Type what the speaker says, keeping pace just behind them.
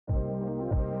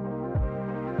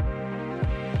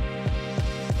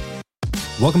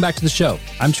Welcome back to the show.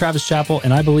 I'm Travis Chappell,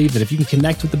 and I believe that if you can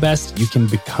connect with the best, you can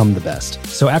become the best.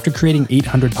 So after creating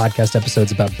 800 podcast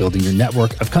episodes about building your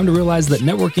network, I've come to realize that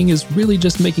networking is really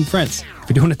just making friends, if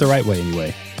you're doing it the right way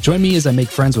anyway. Join me as I make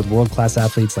friends with world-class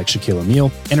athletes like Shaquille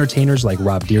O'Neal, entertainers like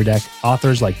Rob Dyrdek,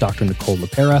 authors like Dr. Nicole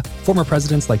LePera, former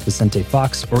presidents like Vicente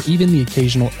Fox, or even the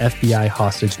occasional FBI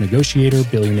hostage negotiator,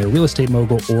 billionaire real estate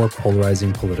mogul, or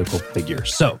polarizing political figure.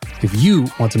 So, if you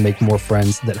want to make more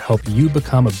friends that help you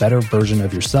become a better version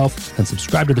of yourself, then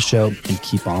subscribe to the show and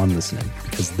keep on listening,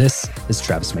 because this is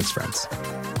Travis Makes Friends.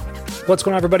 What's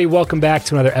going on, everybody? Welcome back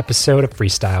to another episode of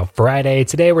Freestyle Friday.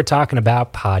 Today, we're talking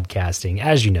about podcasting.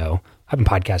 As you know, I've been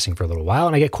podcasting for a little while,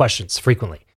 and I get questions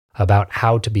frequently about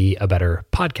how to be a better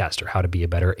podcaster, how to be a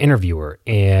better interviewer.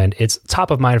 And it's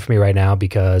top of mind for me right now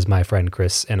because my friend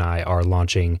Chris and I are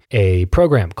launching a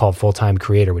program called Full-Time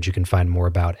Creator, which you can find more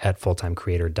about at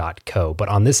fulltimecreator.co. But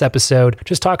on this episode,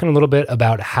 just talking a little bit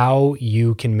about how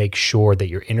you can make sure that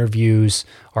your interviews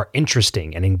are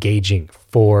interesting and engaging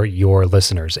for your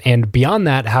listeners. And beyond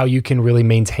that, how you can really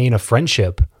maintain a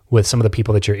friendship with some of the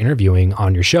people that you're interviewing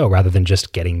on your show rather than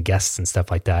just getting guests and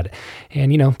stuff like that.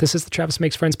 And, you know, this is the Travis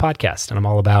Makes Friends podcast, and I'm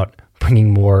all about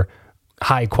bringing more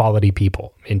high quality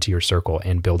people into your circle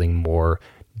and building more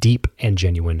deep and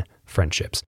genuine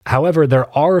friendships. However, there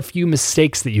are a few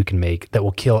mistakes that you can make that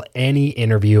will kill any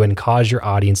interview and cause your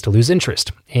audience to lose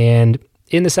interest. And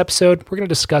in this episode, we're going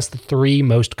to discuss the 3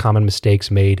 most common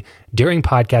mistakes made during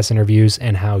podcast interviews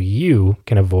and how you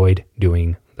can avoid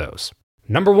doing those.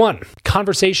 Number 1,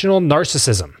 conversational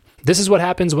narcissism. This is what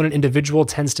happens when an individual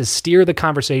tends to steer the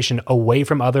conversation away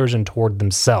from others and toward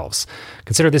themselves.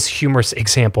 Consider this humorous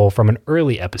example from an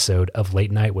early episode of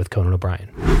Late Night with Conan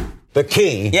O'Brien. The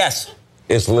key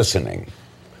is listening.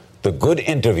 The good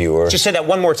interviewer... Just say that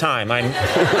one more time.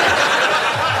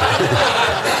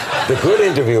 The good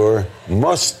interviewer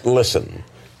must listen.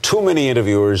 Too many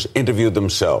interviewers interview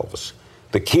themselves.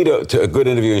 The key to a good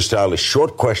interviewing style is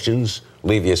short questions.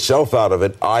 Leave yourself out of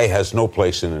it. I has no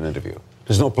place in an interview.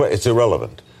 There's no place. It's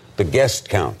irrelevant. The guest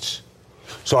counts.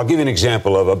 So I'll give you an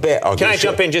example of a bad... Can I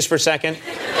jump in just for a second?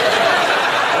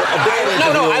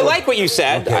 No, I like what you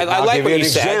said. Okay, I like what you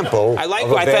said. Example I like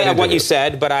what you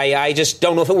said, but I just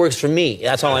don't know if it works for me.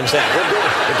 That's all I'm saying.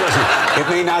 It doesn't. It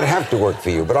may not have to work for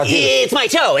you, but I'll give you... It's my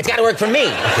show. It's got to work for me.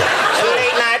 Okay.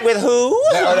 Late Night with who?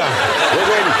 No.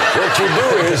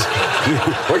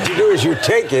 What you do is you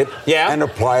take it and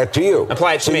apply it to you.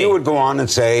 Apply it to me. So you would go on and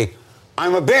say,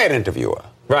 I'm a bad interviewer.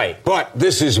 Right. But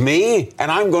this is me, and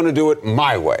I'm going to do it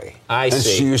my way. I see. And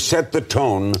so you set the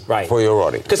tone for your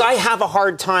audience. Because I have a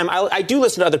hard time. I do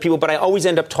listen to other people, but I always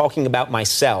end up talking about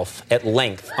myself at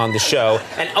length on the show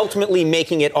and ultimately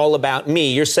making it all about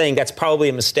me. You're saying that's probably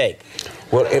a mistake.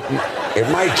 Well,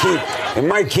 it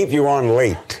might keep you on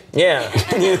late. Yeah.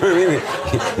 You know what I mean?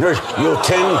 You'll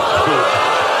tend...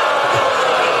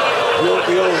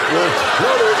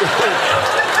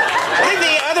 I think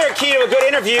the other key to a good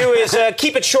interview is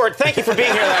keep it short. Thank you for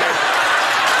being here, Leonard.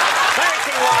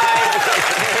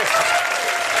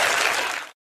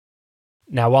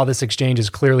 Now, while this exchange is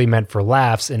clearly meant for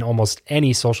laughs, in almost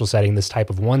any social setting, this type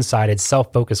of one-sided,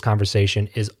 self-focused conversation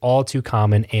is all too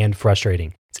common and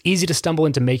frustrating. It's easy to stumble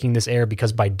into making this error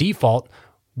because by default,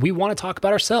 we want to talk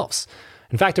about ourselves.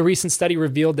 In fact, a recent study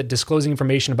revealed that disclosing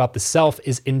information about the self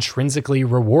is intrinsically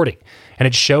rewarding, and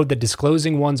it showed that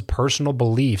disclosing one's personal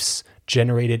beliefs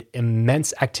generated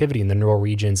immense activity in the neural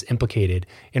regions implicated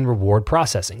in reward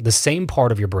processing, the same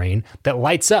part of your brain that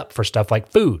lights up for stuff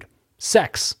like food,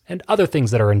 sex, and other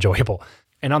things that are enjoyable.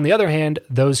 And on the other hand,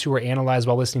 those who were analyzed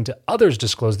while listening to others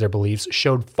disclose their beliefs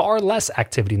showed far less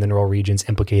activity in the neural regions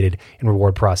implicated in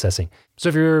reward processing. So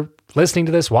if you're listening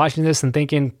to this, watching this, and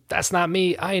thinking, that's not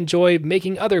me, I enjoy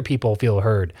making other people feel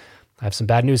heard, I have some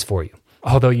bad news for you.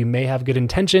 Although you may have good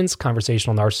intentions,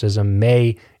 conversational narcissism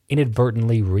may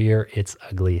inadvertently rear its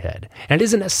ugly head. And it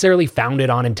isn't necessarily founded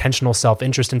on intentional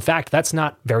self-interest. In fact, that's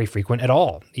not very frequent at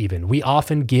all, even. We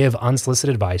often give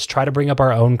unsolicited advice, try to bring up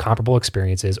our own comparable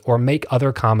experiences, or make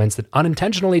other comments that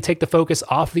unintentionally take the focus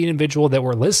off the individual that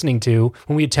we're listening to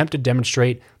when we attempt to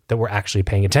demonstrate that we're actually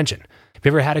paying attention. Have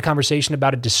you ever had a conversation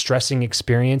about a distressing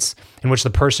experience in which the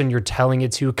person you're telling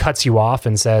it to cuts you off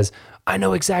and says, I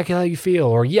know exactly how you feel,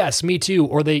 or yes, me too,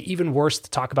 or they even worse, to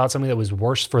talk about something that was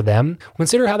worse for them?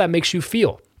 Consider how that makes you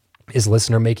feel. Is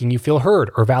listener making you feel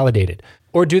heard or validated?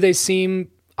 Or do they seem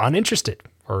uninterested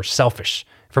or selfish?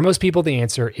 For most people, the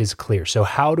answer is clear. So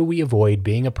how do we avoid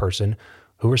being a person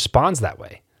who responds that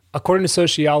way? According to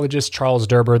sociologist Charles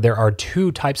Derber, there are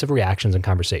 2 types of reactions in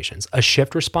conversations, a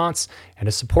shift response and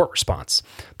a support response.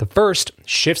 The first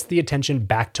shifts the attention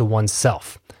back to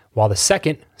oneself, while the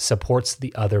second supports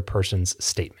the other person's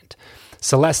statement.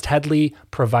 Celeste Headley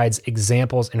provides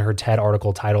examples in her TED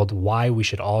article titled "Why We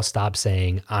Should All Stop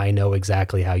Saying, I Know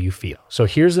Exactly How You Feel." So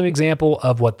here's an example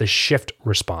of what the shift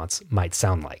response might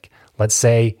sound like. Let's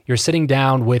say you're sitting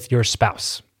down with your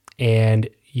spouse and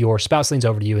your spouse leans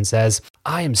over to you and says,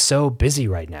 "I am so busy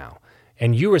right now."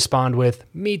 And you respond with,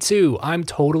 "Me too, I'm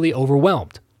totally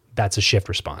overwhelmed." That's a shift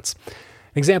response.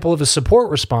 An example of a support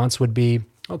response would be,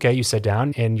 okay, you sit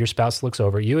down and your spouse looks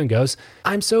over at you and goes,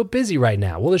 "I'm so busy right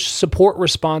now." Well, the support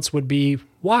response would be,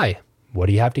 "Why? What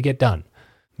do you have to get done?"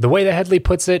 The way that Headley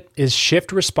puts it is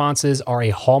shift responses are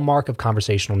a hallmark of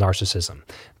conversational narcissism.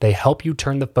 They help you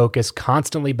turn the focus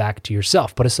constantly back to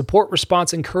yourself, but a support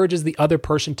response encourages the other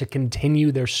person to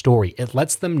continue their story. It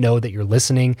lets them know that you're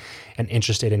listening and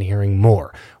interested in hearing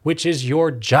more, which is your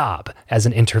job as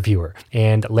an interviewer.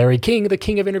 And Larry King, the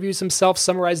king of interviews himself,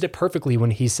 summarized it perfectly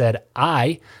when he said,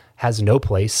 "I has no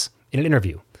place in an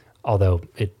interview," although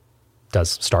it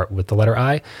does start with the letter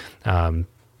I,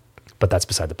 but that's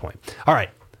beside the point. All right.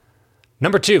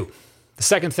 Number 2, the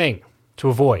second thing to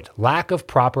avoid, lack of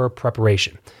proper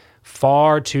preparation.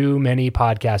 Far too many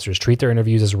podcasters treat their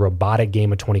interviews as a robotic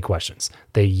game of 20 questions.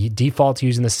 They default to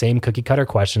using the same cookie cutter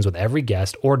questions with every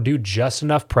guest or do just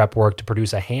enough prep work to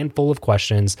produce a handful of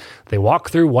questions. They walk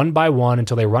through one by one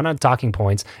until they run out of talking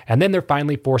points, and then they're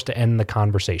finally forced to end the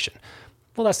conversation.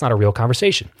 Well, that's not a real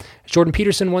conversation. As Jordan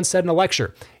Peterson once said in a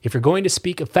lecture, if you're going to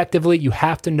speak effectively, you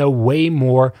have to know way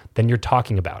more than you're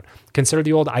talking about. Consider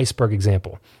the old iceberg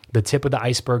example. The tip of the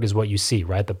iceberg is what you see,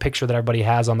 right? The picture that everybody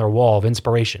has on their wall of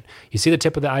inspiration. You see the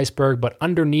tip of the iceberg, but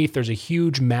underneath there's a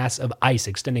huge mass of ice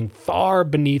extending far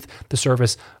beneath the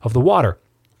surface of the water.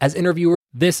 As interviewers,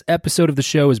 This episode of the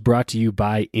show is brought to you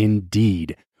by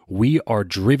Indeed. We are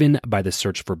driven by the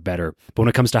search for better. But when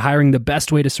it comes to hiring, the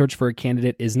best way to search for a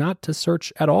candidate is not to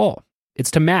search at all.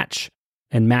 It's to match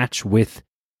and match with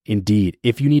Indeed.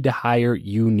 If you need to hire,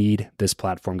 you need this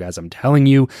platform, guys. I'm telling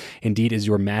you, Indeed is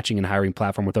your matching and hiring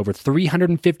platform with over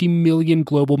 350 million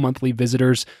global monthly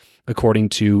visitors, according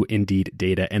to Indeed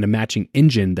data, and a matching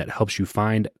engine that helps you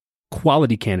find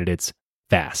quality candidates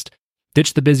fast.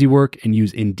 Ditch the busy work and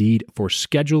use Indeed for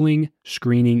scheduling,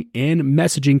 screening, and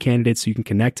messaging candidates so you can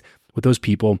connect with those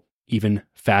people even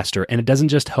faster. And it doesn't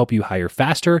just help you hire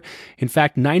faster. In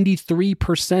fact,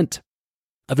 93%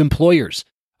 of employers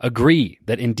agree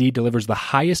that Indeed delivers the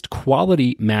highest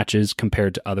quality matches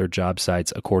compared to other job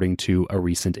sites, according to a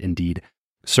recent Indeed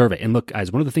survey. And look,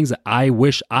 guys, one of the things that I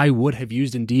wish I would have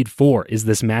used Indeed for is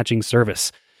this matching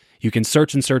service. You can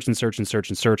search and search and search and search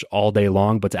and search all day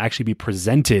long, but to actually be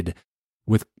presented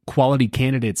with quality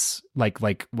candidates, like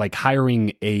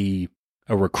hiring a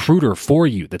recruiter for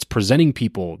you that's presenting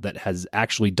people that has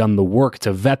actually done the work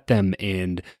to vet them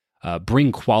and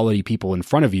bring quality people in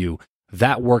front of you,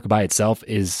 that work by itself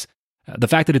is the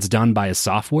fact that it's done by a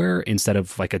software instead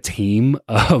of like a team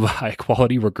of high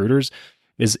quality recruiters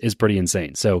is pretty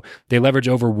insane. So they leverage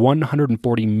over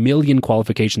 140 million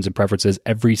qualifications and preferences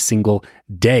every single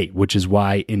day, which is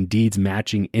why Indeed's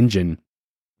matching engine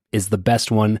is the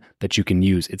best one that you can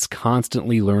use. It's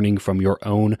constantly learning from your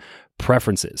own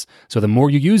preferences. So the more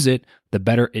you use it, the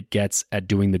better it gets at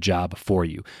doing the job for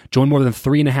you. Join more than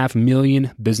 3.5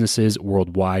 million businesses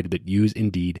worldwide that use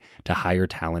Indeed to hire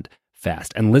talent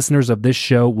fast. And listeners of this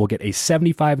show will get a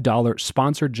 $75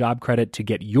 sponsored job credit to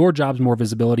get your jobs more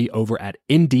visibility over at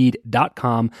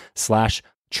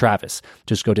Indeed.com/Travis.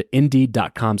 Just go to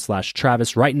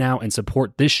Indeed.com/Travis right now and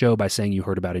support this show by saying you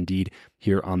heard about Indeed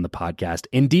here on the podcast.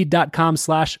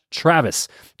 Indeed.com/Travis.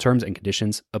 Terms and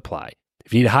conditions apply.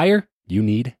 If you need to hire, you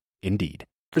need Indeed.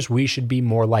 we should be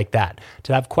more like that,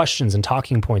 to have questions and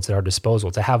talking points at our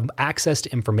disposal, to have access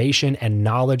to information and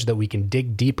knowledge that we can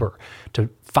dig deeper to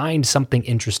find something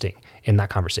interesting in that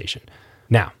conversation.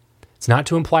 Now, it's not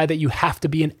to imply that you have to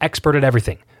be an expert at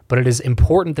everything, but it is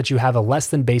important that you have a less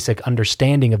than basic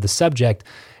understanding of the subject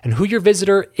and who your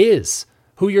visitor is,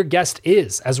 who your guest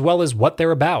is, as well as what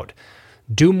they're about.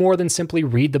 Do more than simply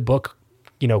read the book,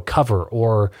 cover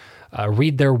or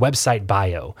read their website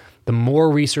bio. The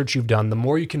more research you've done, the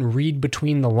more you can read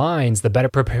between the lines, the better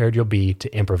prepared you'll be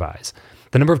to improvise.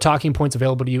 The number of talking points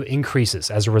available to you increases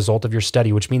as a result of your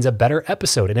study, which means a better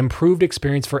episode, an improved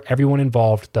experience for everyone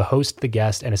involved, the host, the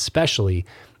guest, and especially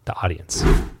the audience.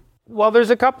 Well, there's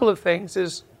a couple of things.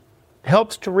 It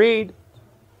helps to read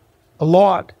a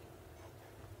lot.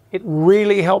 It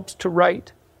really helps to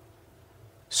write.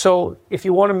 So if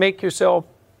you want to make yourself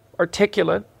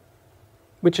articulate,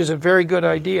 which is a very good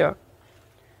idea,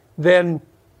 then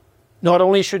not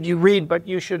only should you read, but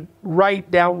you should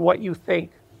write down what you think.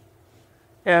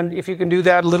 And if you can do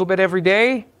that a little bit every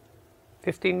day,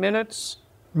 15 minutes,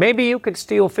 Maybe you could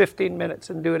steal 15 minutes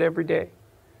and do it every day.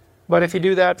 But if you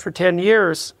do that for 10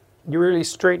 years, you really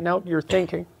straighten out your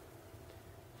thinking.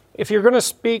 If you're going to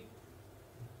speak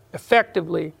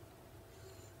effectively,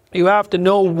 you have to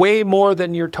know way more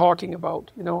than you're talking about,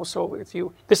 so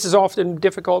this is often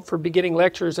difficult for beginning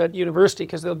lecturers at university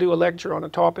because they'll do a lecture on a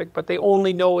topic, but they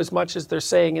only know as much as they're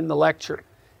saying in the lecture.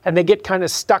 And they get kind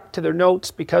of stuck to their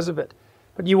notes because of it.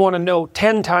 But you want to know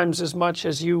 10 times as much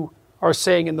as you are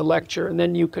saying in the lecture, and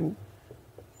then you can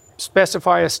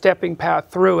specify a stepping path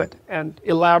through it and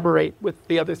elaborate with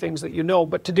the other things that you know.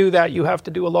 But to do that, you have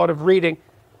to do a lot of reading.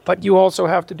 But you also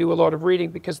have to do a lot of reading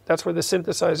because that's where the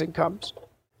synthesizing comes.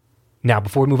 Now,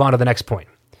 before we move on to the next point,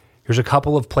 here's a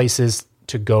couple of places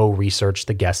to go research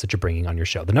the guests that you're bringing on your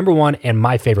show. The number one, and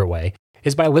my favorite way,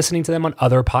 is by listening to them on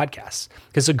other podcasts.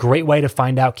 It's a great way to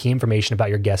find out key information about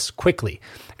your guests quickly,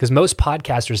 because most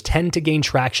podcasters tend to gain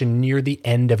traction near the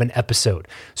end of an episode.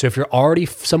 So if you're already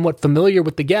somewhat familiar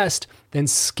with the guest, then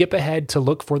skip ahead to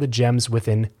look for the gems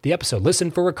within the episode.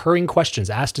 Listen for recurring questions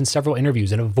asked in several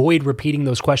interviews and avoid repeating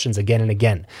those questions again and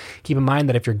again. Keep in mind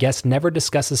that if your guest never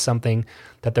discusses something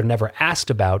that they're never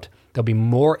asked about, they'll be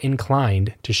more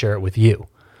inclined to share it with you.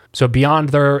 So beyond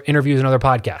their interviews and other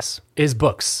podcasts is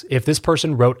books. If this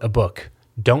person wrote a book,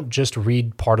 don't just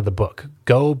read part of the book.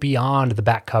 Go beyond the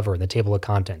back cover and the table of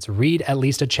contents. Read at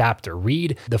least a chapter.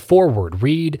 Read the foreword.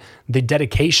 Read the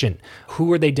dedication.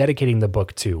 Who are they dedicating the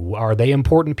book to? Are they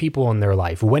important people in their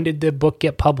life? When did the book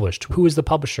get published? Who is the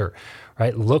publisher?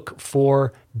 Right? Look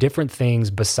for different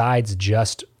things besides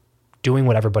just doing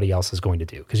what everybody else is going to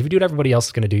do. Because if you do what everybody else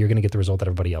is going to do, you're going to get the result that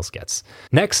everybody else gets.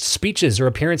 Next, speeches or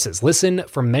appearances. Listen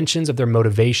for mentions of their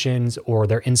motivations or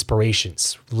their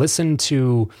inspirations. Listen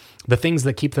to the things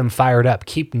that keep them fired up.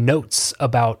 Keep notes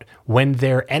about when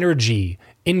their energy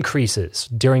increases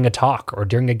during a talk or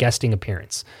during a guesting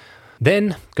appearance.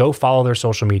 Then go follow their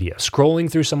social media. Scrolling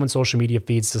through someone's social media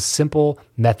feeds is a simple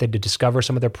method to discover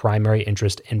some of their primary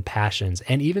interest and passions,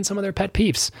 and even some of their pet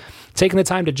peeves. Taking the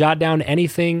time to jot down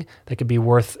anything that could be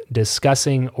worth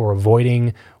discussing or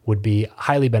avoiding would be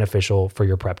highly beneficial for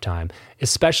your prep time,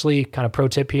 especially kind of pro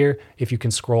tip here, if you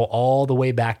can scroll all the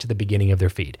way back to the beginning of their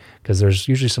feed, because there's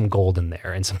usually some gold in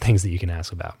there and some things that you can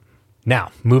ask about.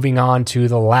 Now, moving on to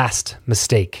the last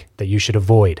mistake that you should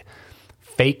avoid,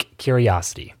 fake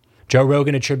curiosity. Joe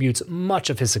Rogan attributes much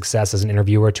of his success as an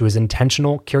interviewer to his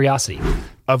intentional curiosity.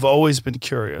 I've always been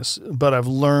curious, but I've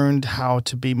learned how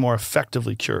to be more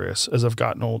effectively curious as I've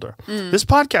gotten older. This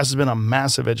podcast has been a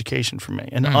massive education for me,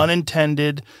 an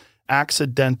unintended,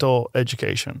 accidental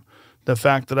education. The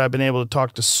fact that I've been able to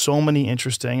talk to so many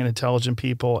interesting and intelligent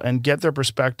people and get their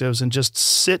perspectives and just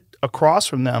sit across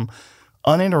from them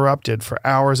uninterrupted for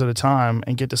hours at a time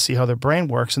and get to see how their brain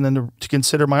works, and then to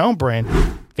consider my own brain.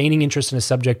 Feigning interest in a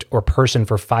subject or person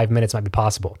for 5 minutes might be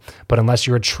possible, but unless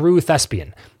you're a true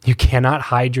thespian, you cannot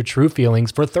hide your true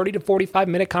feelings for a 30 to 45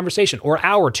 minute conversation, or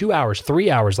hour, 2 hours, 3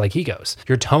 hours like he goes.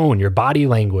 Your tone, your body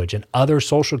language, and other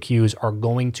social cues are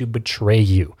going to betray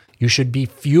you. You should be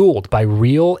fueled by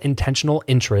real intentional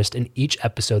interest in each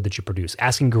episode that you produce.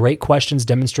 Asking great questions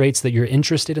demonstrates that you're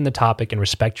interested in the topic and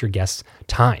respect your guests'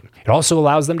 time. It also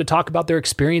allows them to talk about their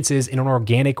experiences in an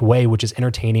organic way, which is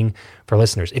entertaining for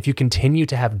listeners. If you continue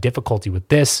to have difficulty with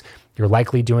this, you're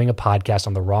likely doing a podcast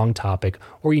on the wrong topic,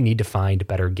 or you need to find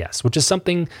better guests, which is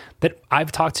something that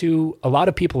I've talked to a lot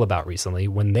of people about recently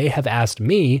when they have asked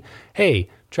me, hey,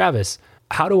 Travis,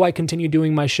 how do I continue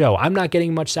doing my show? I'm not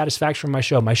getting much satisfaction from my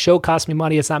show. My show costs me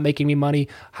money. It's not making me money.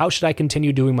 How should I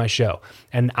continue doing my show?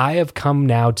 And I have come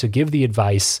now to give the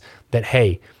advice that,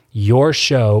 hey, your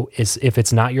show is, if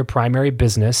it's not your primary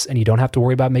business and you don't have to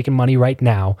worry about making money right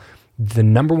now, the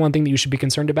number one thing that you should be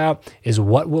concerned about is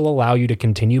what will allow you to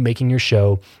continue making your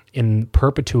show in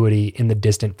perpetuity in the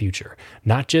distant future.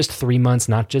 Not just 3 months,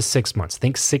 not just 6 months.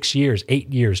 Think 6 years,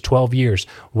 8 years, 12 years.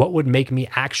 What would make me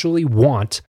actually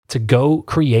want to go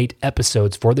create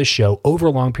episodes for this show over a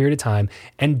long period of time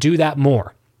and do that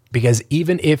more? Because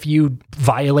even if you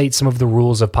violate some of the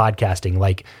rules of podcasting,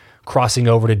 like crossing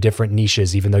over to different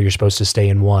niches, even though you're supposed to stay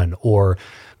in one, or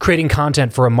creating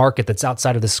content for a market that's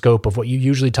outside of the scope of what you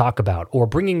usually talk about, or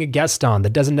bringing a guest on that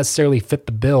doesn't necessarily fit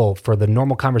the bill for the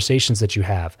normal conversations that you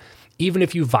have. Even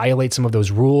if you violate some of those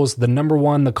rules, the number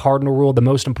one, the cardinal rule, the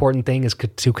most important thing is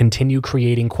to continue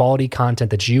creating quality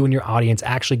content that you and your audience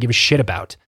actually give a shit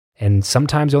about. And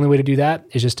sometimes the only way to do that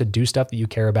is just to do stuff that you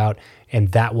care about, and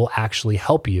that will actually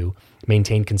help you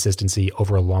maintain consistency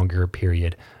over a longer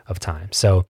period of time.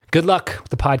 So Good luck with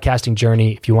the podcasting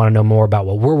journey. If you want to know more about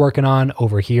what we're working on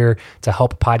over here to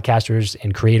help podcasters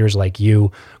and creators like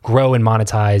you grow and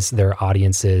monetize their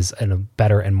audiences in a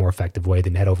better and more effective way,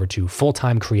 then head over to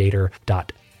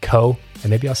fulltimecreator.co, and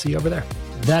maybe I'll see you over there.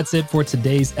 That's it for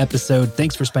today's episode.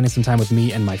 Thanks for spending some time with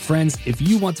me and my friends. If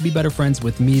you want to be better friends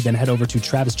with me, then head over to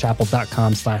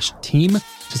travischappell.com/team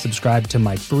to subscribe to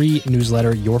my free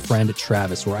newsletter, Your Friend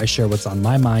Travis, where I share what's on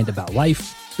my mind about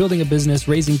life, building a business,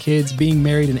 raising kids, being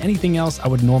married, and anything else I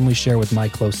would normally share with my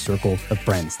close circle of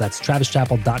friends. That's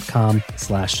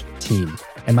travischappell.com/team.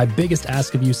 And my biggest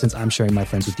ask of you, since I'm sharing my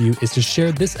friends with you, is to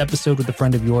share this episode with a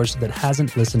friend of yours that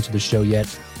hasn't listened to the show yet,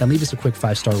 and leave us a quick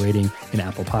 5-star rating in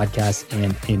Apple Podcasts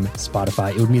and in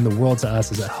Spotify. It would mean the world to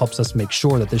us, as it helps us make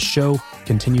sure that this show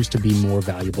continues to be more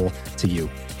valuable to you.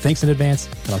 Thanks in advance,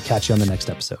 and I'll catch you on the next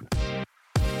episode.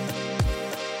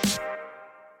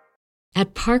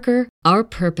 At Parker, our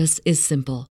purpose is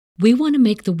simple. We want to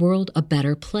make the world a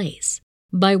better place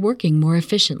by working more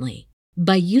efficiently,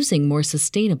 by using more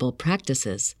sustainable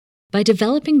practices, by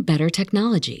developing better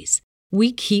technologies.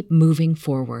 We keep moving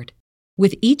forward.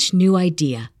 With each new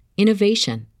idea,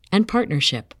 innovation, and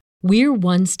partnership, we're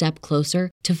one step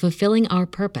closer to fulfilling our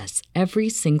purpose every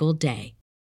single day.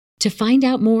 To find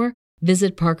out more,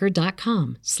 visit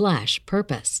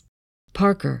parker.com/purpose.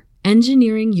 Parker,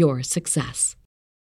 engineering your success.